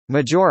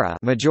Majora,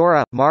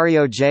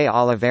 Mario J.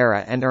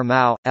 Oliveira and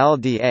Irmão,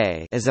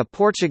 LDA is a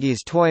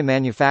Portuguese toy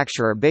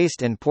manufacturer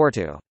based in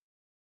Porto.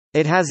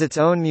 It has its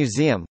own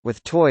museum,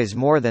 with toys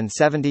more than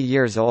 70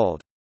 years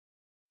old.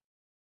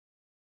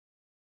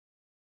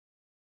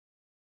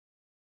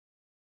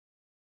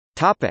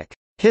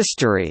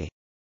 History.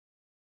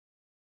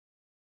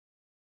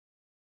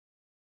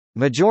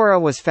 Majora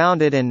was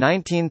founded in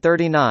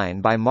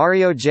 1939 by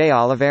Mario J.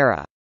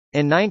 Oliveira.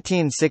 In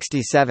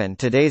 1967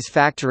 today's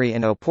factory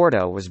in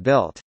Oporto was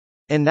built.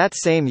 In that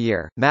same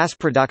year, mass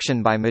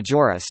production by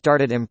Majora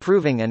started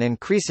improving and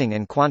increasing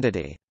in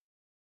quantity.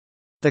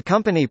 The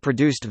company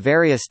produced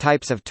various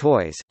types of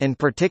toys, in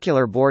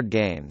particular board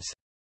games.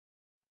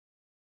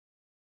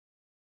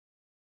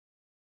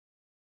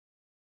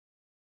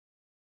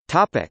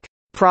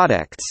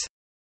 Products.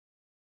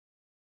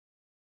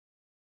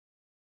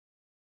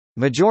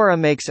 Majora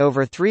makes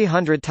over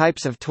 300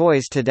 types of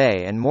toys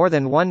today and more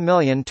than 1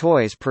 million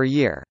toys per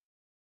year.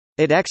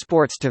 It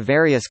exports to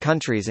various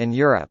countries in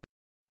Europe.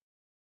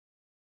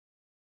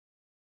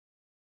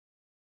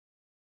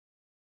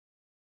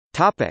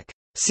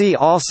 See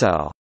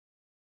also: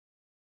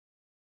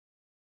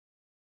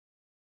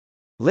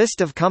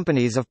 List of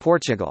companies of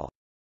Portugal.